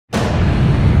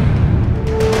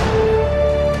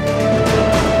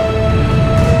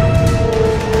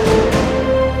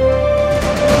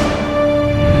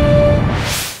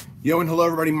Yo, and hello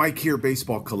everybody, Mike here,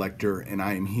 baseball collector, and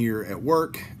I am here at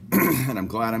work, and I'm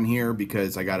glad I'm here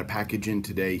because I got a package in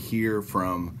today here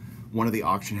from one of the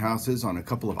auction houses on a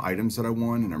couple of items that I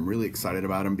won, and I'm really excited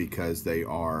about them because they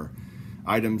are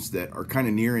items that are kind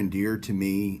of near and dear to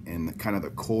me and kind of the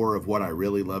core of what I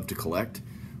really love to collect,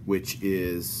 which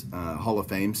is Hall of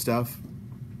Fame stuff.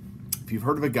 If you've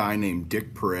heard of a guy named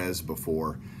Dick Perez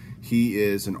before, he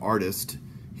is an artist.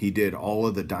 He did all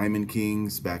of the Diamond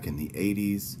Kings back in the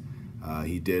 80s.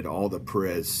 He did all the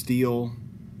Perez-Steele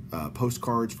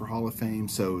postcards for Hall of Fame.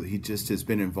 So he just has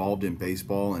been involved in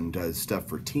baseball and does stuff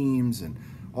for teams and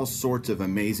all sorts of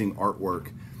amazing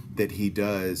artwork that he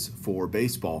does for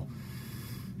baseball.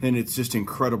 And it's just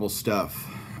incredible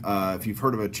stuff. If you've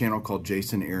heard of a channel called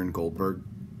Jason Aaron Goldberg,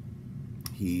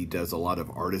 he does a lot of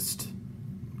artist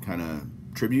kind of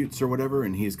tributes or whatever,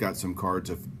 and he's got some cards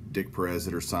of Dick Perez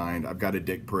that are signed. I've got a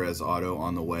Dick Perez auto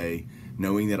on the way,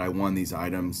 knowing that I won these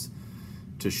items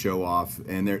to show off,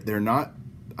 and they're not,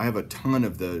 I have a ton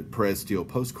of the Perez-Steele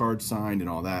postcards signed and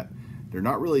all that. They're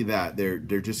not really that. They're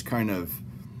just kind of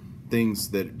things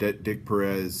that Dick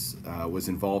Perez was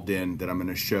involved in that I'm going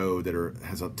to show that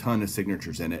has a ton of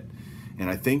signatures in it. And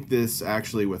I think this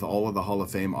actually, with all of the Hall of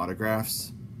Fame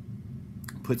autographs,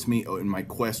 puts me in my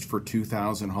quest for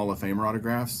 2,000 Hall of Famer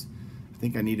autographs. I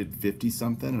think I needed 50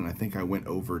 something, and I think I went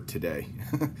over today.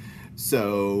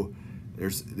 So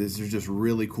these are just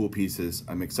really cool pieces.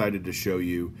 I'm excited to show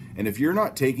you. And if you're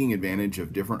not taking advantage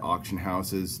of different auction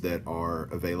houses that are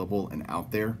available and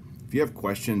out there, if you have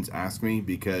questions, ask me,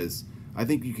 because I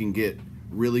think you can get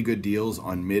really good deals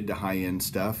on mid to high end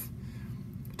stuff.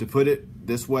 To put it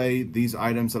this way, these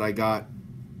items that I got,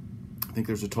 I think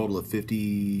there's a total of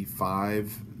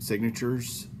 55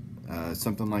 signatures,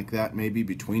 something like that maybe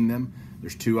between them.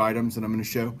 There's two items that I'm going to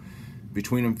show.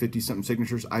 Between them, 50-something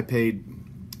signatures. I paid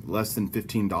less than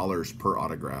 $15 per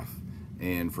autograph.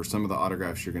 And for some of the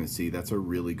autographs you're going to see, that's a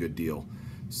really good deal.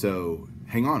 So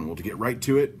hang on, we'll get right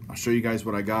to it. I'll show you guys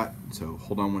what I got. So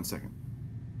hold on one second.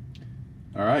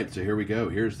 All right, so here we go.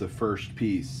 Here's the first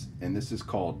piece, and this is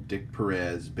called Dick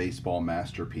Perez Baseball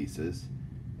Masterpieces.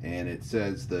 And it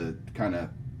says, the kind of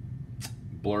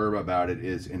blurb about it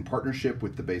is, in partnership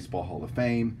with the Baseball Hall of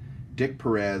Fame, Dick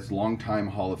Perez, longtime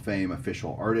Hall of Fame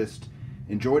official artist,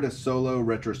 enjoyed a solo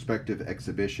retrospective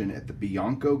exhibition at the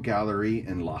Bianco Gallery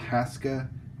in Lahaska,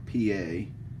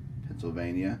 PA,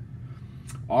 Pennsylvania.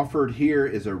 Offered here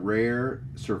is a rare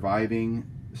surviving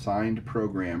signed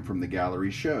program from the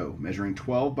gallery show, measuring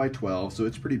 12 by 12, so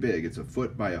it's pretty big. It's a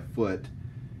foot by a foot.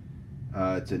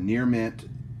 It's a near mint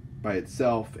by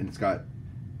itself, and it's got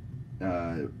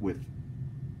with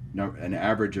an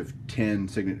average of 10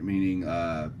 meaning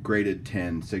graded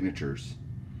 10 signatures.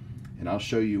 And I'll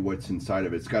show you what's inside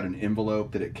of it. It's got an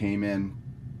envelope that it came in.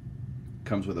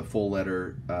 Comes with a full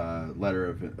letter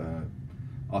of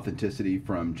authenticity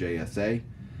from JSA.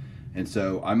 And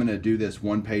so I'm going to do this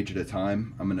one page at a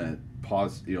time. I'm going to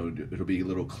pause. It'll be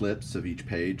little clips of each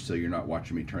page, so you're not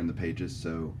watching me turn the pages.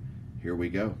 So here we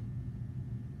go.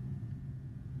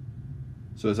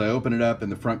 So as I open it up, in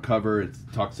the front cover, it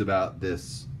talks about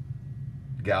this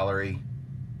gallery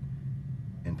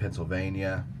in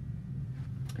Pennsylvania.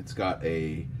 It's got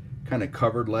a kind of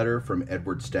covered letter from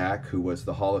Edward Stack, who was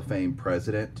the Hall of Fame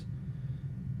president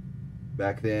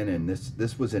back then, and this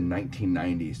was in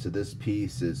 1990, so this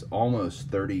piece is almost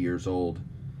 30 years old.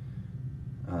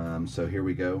 So here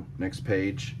we go. Next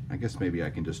page. I guess maybe I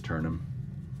can just turn them.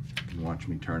 You can watch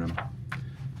me turn them.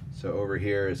 So over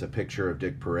here is a picture of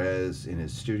Dick Perez in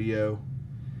his studio.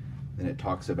 Then it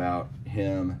talks about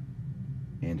him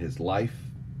and his life,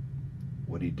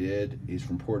 what he did. He's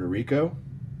from Puerto Rico,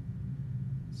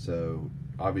 so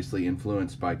obviously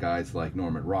influenced by guys like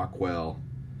Norman Rockwell.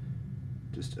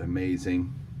 Just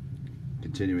amazing.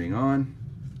 Continuing on.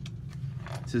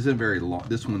 This isn't very long.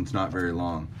 This one's not very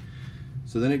long.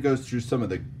 So then it goes through some of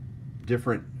the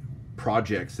different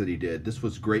projects that he did. This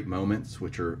was Great Moments,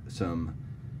 which are some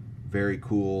very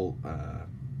cool,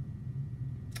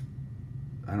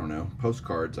 I don't know,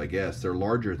 postcards, I guess. They're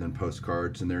larger than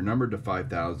postcards, and they're numbered to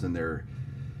 5,000. They're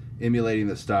emulating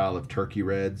the style of Turkey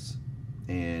Reds,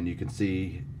 and you can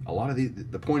see a lot of these.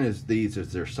 The point is, these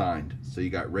is they're signed. So you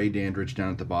got Ray Dandridge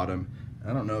down at the bottom.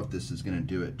 I don't know if this is going to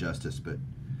do it justice, but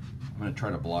I'm going to try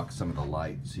to block some of the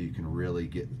light so you can really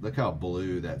get, look how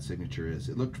blue that signature is.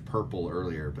 It looked purple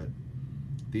earlier, but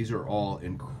these are all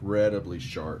incredibly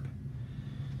sharp.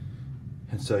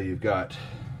 And so you've got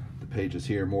the pages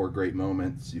here, more Great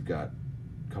Moments. You've got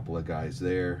a couple of guys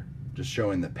there just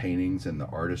showing the paintings and the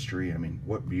artistry. I mean,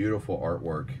 what beautiful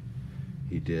artwork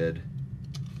he did.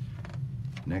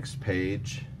 Next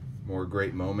page, more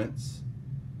Great Moments.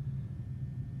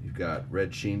 You've got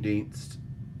Red Schoendienst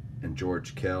and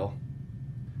George Kell.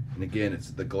 And again, it's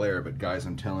the glare, but guys,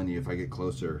 I'm telling you, if I get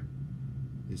closer,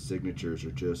 his signatures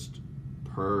are just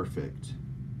perfect.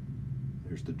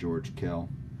 There's the George Kell.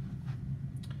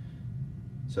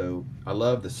 So I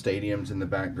love the stadiums in the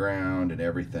background and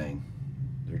everything.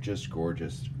 They're just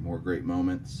gorgeous. More great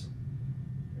moments.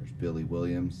 There's Billy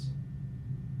Williams.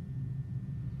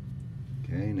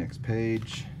 Okay, next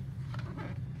page.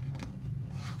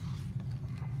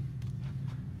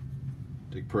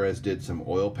 Dick Perez did some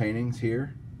oil paintings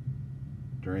here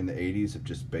during the 80s of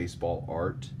just baseball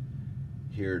art.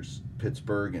 Here's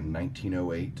Pittsburgh in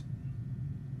 1908.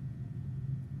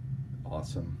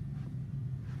 Awesome.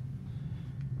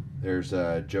 There's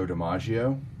Joe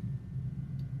DiMaggio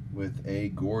with a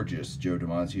gorgeous Joe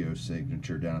DiMaggio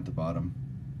signature down at the bottom.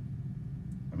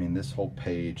 I mean, this whole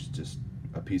page is just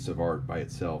a piece of art by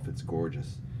itself. It's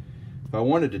gorgeous. If I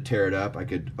wanted to tear it up, I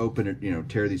could open it, you know,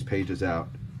 tear these pages out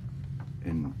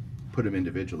and put them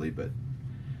individually, but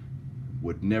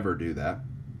would never do that.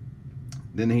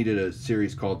 Then he did a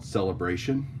series called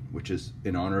Celebration, which is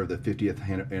in honor of the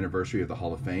 50th anniversary of the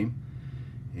Hall of Fame.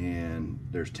 And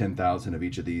there's 10,000 of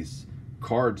each of these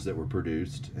cards that were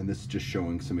produced, and this is just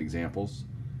showing some examples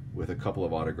with a couple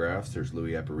of autographs. There's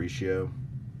Louis Aparicio,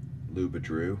 Lou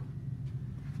Bedrew.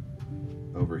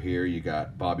 Over here you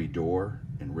got Bobby Doerr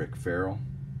and Rick Farrell.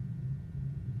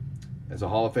 As a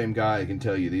Hall of Fame guy, I can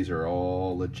tell you these are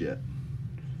all legit.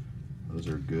 Those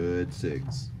are good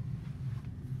SIGs.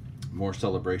 More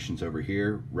celebrations over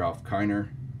here. Ralph Kiner,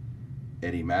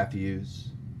 Eddie Matthews,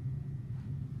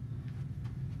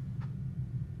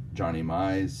 Johnny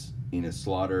Mize, Enos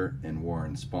Slaughter, and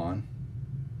Warren Spahn.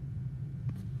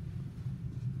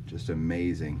 Just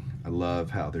amazing. I love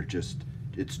how they're just,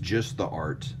 it's just the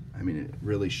art. I mean, it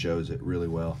really shows it really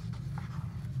well.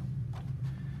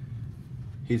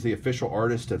 He's the official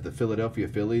artist of the Philadelphia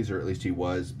Phillies, or at least he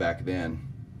was back then,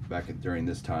 during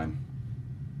this time.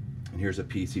 And here's a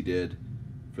piece he did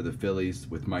for the Phillies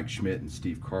with Mike Schmidt and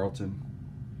Steve Carlton.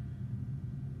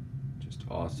 Just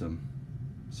awesome.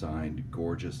 Signed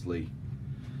gorgeously.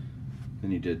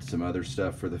 Then he did some other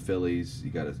stuff for the Phillies.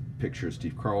 You got a picture of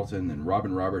Steve Carlton, and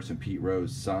Robin Roberts and Pete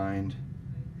Rose signed.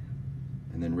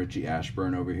 And then Richie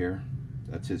Ashburn over here.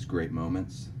 That's his great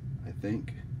moments, I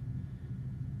think.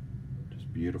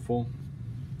 Just beautiful.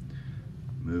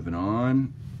 Moving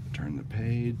on. Turn the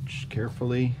page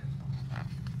carefully.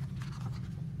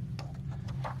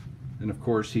 And of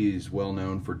course, he's well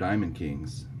known for Diamond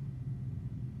Kings.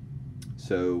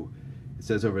 So it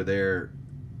says over there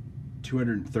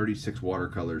 236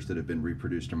 watercolors that have been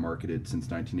reproduced and marketed since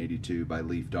 1982 by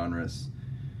Leif Donruss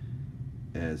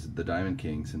as the Diamond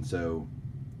Kings. And so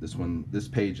this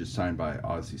page is signed by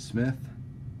Ozzie Smith.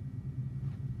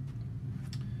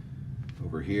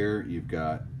 Over here you've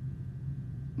got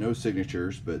no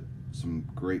signatures, but some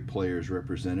great players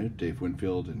represented. Dave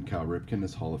Winfield and Cal Ripken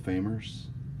as Hall of Famers.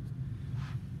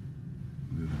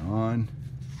 Moving on.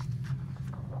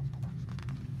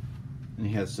 And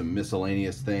he has some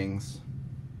miscellaneous things,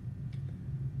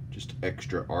 just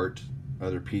extra art,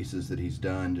 other pieces that he's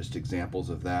done, just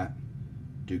examples of that.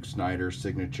 Duke Snyder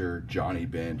signature, Johnny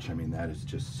Bench. I mean, that is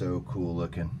just so cool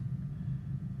looking.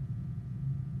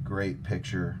 Great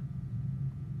picture.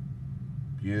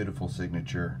 Beautiful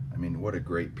signature. I mean, what a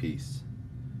great piece.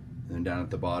 And then down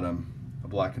at the bottom, a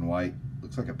black and white,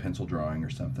 looks like a pencil drawing or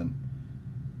something,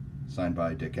 signed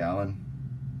by Dick Allen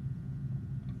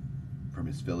from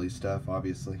his Phillies stuff,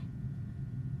 obviously.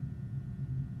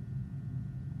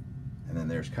 And then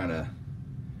there's kind of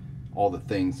all the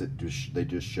things that they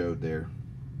just showed there.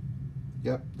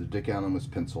 Yep, the Dick Allen was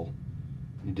pencil.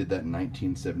 He did that in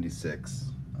 1976.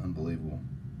 Unbelievable.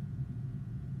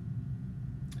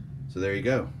 So there you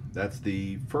go. That's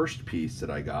the first piece that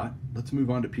I got. Let's move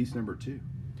on to piece number 2.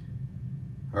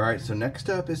 All right, so next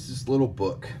up is this little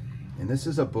book. And this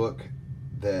is a book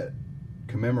that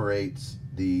commemorates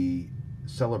the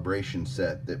celebration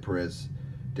set that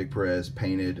Dick Perez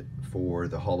painted for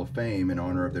the Hall of Fame in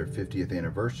honor of their 50th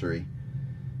anniversary.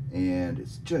 And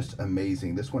it's just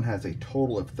amazing. This one has a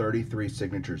total of 33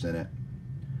 signatures in it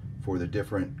for the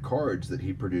different cards that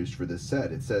he produced for this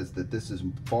set. It says that this is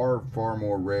far, far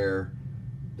more rare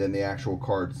than the actual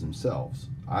cards themselves.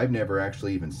 I've never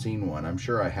actually even seen one. I'm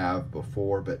sure I have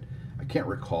before, but I can't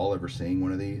recall ever seeing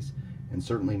one of these, and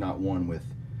certainly not one with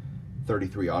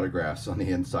 33 autographs on the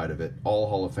inside of it, all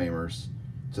Hall of Famers.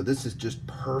 So this is just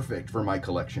perfect for my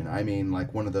collection. I mean,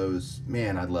 like one of those,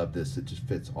 man, I love this. It just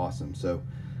fits awesome. So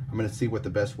I'm going to see what the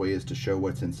best way is to show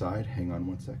what's inside. Hang on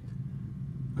one second.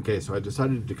 Okay, so I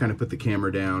decided to kind of put the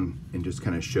camera down and just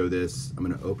kind of show this. I'm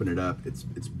going to open it up. It's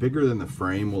bigger than the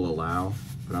frame will allow,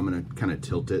 but I'm going to kind of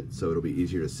tilt it so it'll be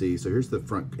easier to see. So here's the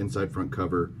inside front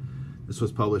cover. This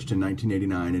was published in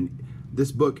 1989, and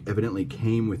this book evidently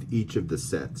came with each of the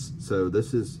sets. So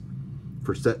this is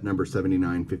for set number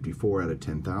 7954 out of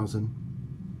 10,000.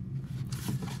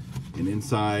 And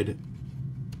inside,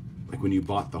 like when you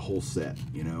bought the whole set,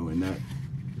 you know, and that,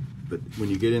 but when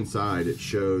you get inside, it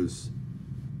shows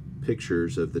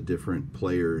pictures of the different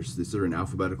players. These are in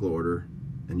alphabetical order,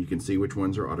 and you can see which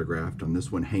ones are autographed. On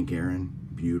this one, Hank Aaron,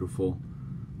 beautiful.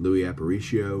 Louis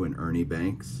Aparicio and Ernie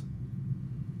Banks.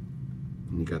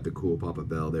 And you got the cool Papa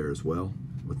Bell there as well,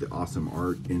 with the awesome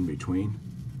art in between.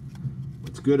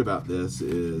 What's good about this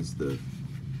is the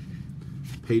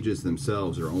pages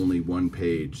themselves are only one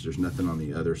page. There's nothing on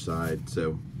the other side.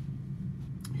 So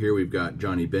here we've got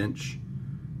Johnny Bench,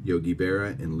 Yogi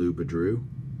Berra, and Lou Badreau,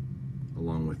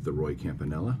 along with the Roy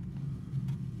Campanella.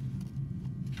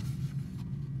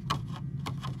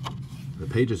 The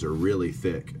pages are really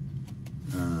thick.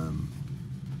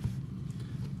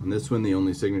 On this one, the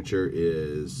only signature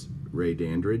is Ray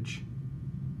Dandridge.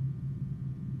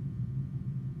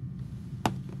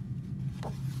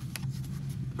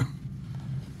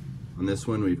 On this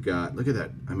one, we've got, look at that,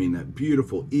 I mean, that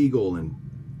beautiful eagle and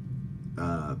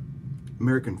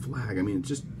American flag. I mean, it's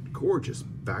just gorgeous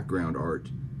background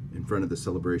art in front of the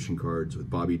celebration cards with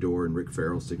Bobby Dorr and Rick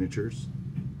Farrell signatures.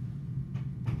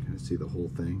 Kind of see the whole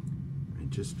thing. I mean,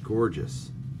 just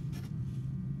gorgeous.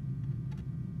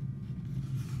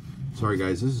 Sorry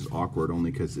guys, this is awkward only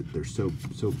because they're so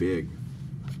big.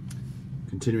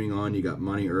 Continuing on, you got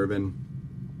Monty Irvin,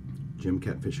 Jim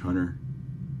Catfish Hunter,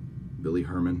 Billy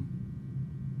Herman.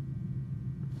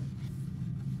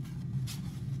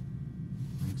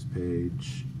 Next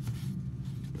page.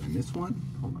 Did I miss one?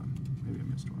 Hold on. Maybe I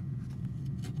missed one.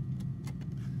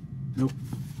 Nope.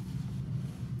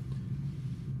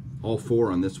 All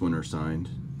four on this one are signed.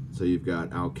 So you've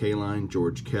got Al Kaline,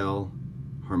 George Kell,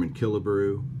 Harmon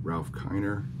Killebrew, Ralph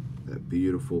Kiner. That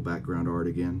beautiful background art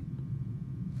again.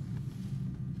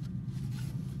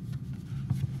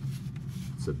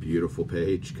 It's a beautiful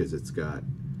page because it's got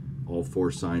all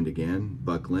four signed again.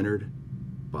 Buck Leonard,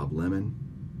 Bob Lemon,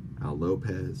 Al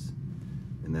Lopez,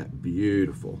 and that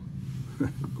beautiful,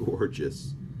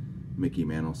 gorgeous Mickey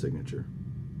Mantle signature.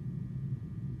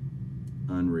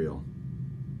 Unreal.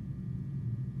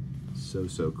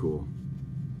 So cool.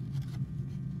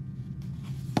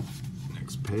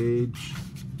 Next page.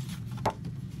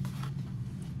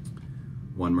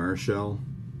 Juan Marichal,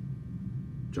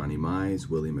 Johnny Mize,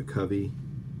 Willie McCovey,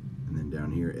 and then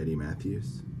down here, Eddie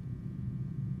Matthews.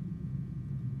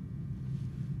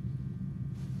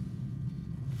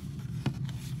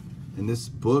 And this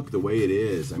book, the way it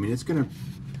is, I mean, it's going to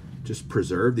just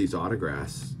preserve these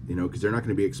autographs, you know, because they're not going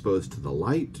to be exposed to the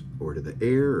light or to the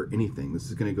air or anything. This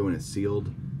is going to go in a sealed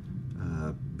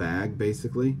bag,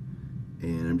 basically,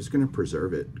 and I'm just going to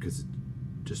preserve it because it's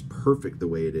just perfect the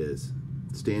way it is.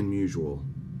 Stan Musial,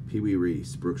 Pee Wee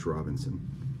Reese, Brooks Robinson.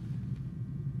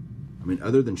 I mean,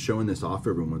 other than showing this off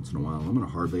every once in a while, I'm going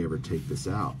to hardly ever take this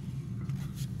out.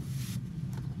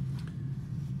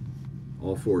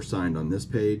 All four signed on this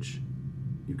page.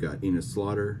 You've got Enos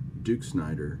Slaughter, Duke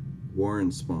Snyder,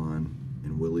 Warren Spahn,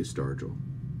 and Willie Stargell,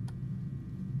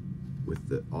 with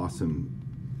the awesome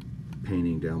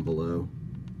painting down below.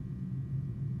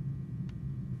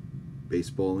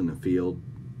 Baseball in the field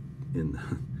in the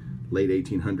late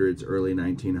 1800s, early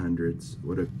 1900s.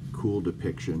 What a cool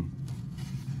depiction.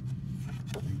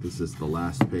 I think this is the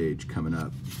last page coming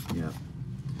up. Yep.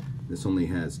 This only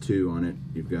has two on it.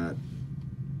 You've got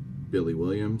Billy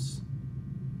Williams,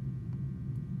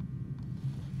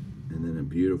 and then a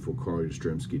beautiful Carl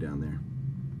Yastrzemski down there.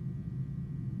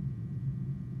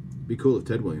 Be cool if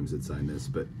Ted Williams had signed this,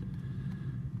 but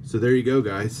so there you go,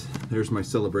 guys. There's my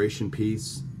celebration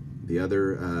piece, the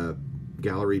other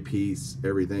gallery piece,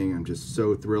 everything. I'm just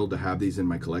so thrilled to have these in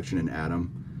my collection and add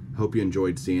them. Hope you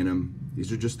enjoyed seeing them.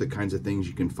 These are just the kinds of things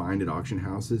you can find at auction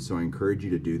houses, so I encourage you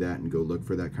to do that and go look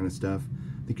for that kind of stuff.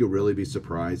 I think you'll really be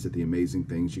surprised at the amazing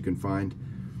things you can find.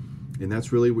 And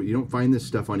that's really what, you don't find this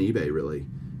stuff on eBay, really.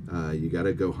 You got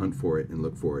to go hunt for it and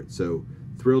look for it. So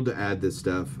thrilled to add this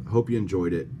stuff. Hope you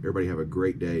enjoyed it. Everybody have a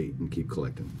great day and keep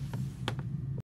collecting.